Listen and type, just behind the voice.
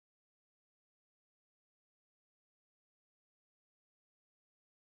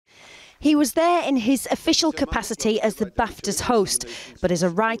He was there in his official capacity as the BAFTA's host, but as a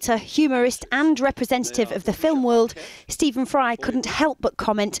writer, humorist and representative of the film world, Stephen Fry couldn't help but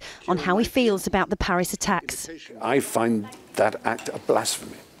comment on how he feels about the Paris attacks. I find that act a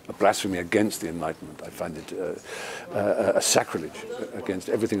blasphemy against the Enlightenment. I find it a sacrilege against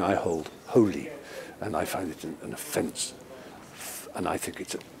everything I hold holy, and I find it an offence. And I think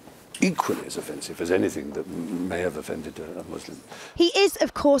it's equally as offensive as anything that may have offended a Muslim. He is,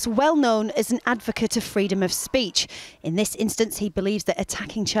 of course, well known as an advocate of freedom of speech. In this instance, he believes that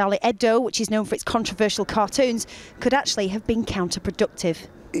attacking Charlie Hebdo, which is known for its controversial cartoons, could actually have been counterproductive.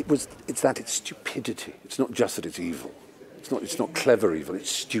 It's stupidity. It's not just that it's evil. It's not clever evil, it's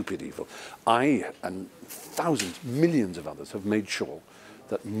stupid evil. I and thousands, millions of others have made sure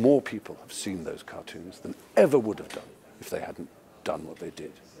that more people have seen those cartoons than ever would have done if they hadn't done what they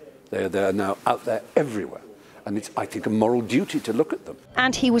did. They are now out there everywhere, and it's, I think, a moral duty to look at them.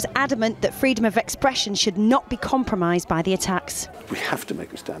 And he was adamant that freedom of expression should not be compromised by the attacks. We have to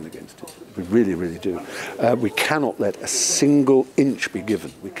make a stand against it. We really, really do. We cannot let a single inch be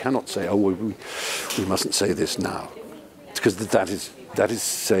given. We cannot say, oh, we mustn't say this now, because that is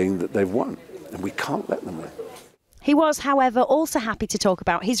saying that they've won, and we can't let them win. He was, however, also happy to talk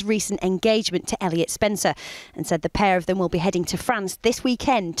about his recent engagement to Elliot Spencer and said the pair of them will be heading to France this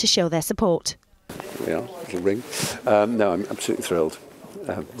weekend to show their support. We are, little ring. No, I'm absolutely thrilled.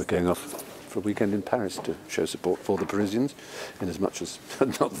 We're going off for a weekend in Paris to show support for the Parisians, in as much as,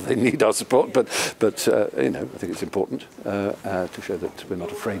 not that they need our support, but you know, I think it's important to show that we're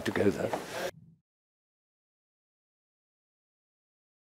not afraid to go there.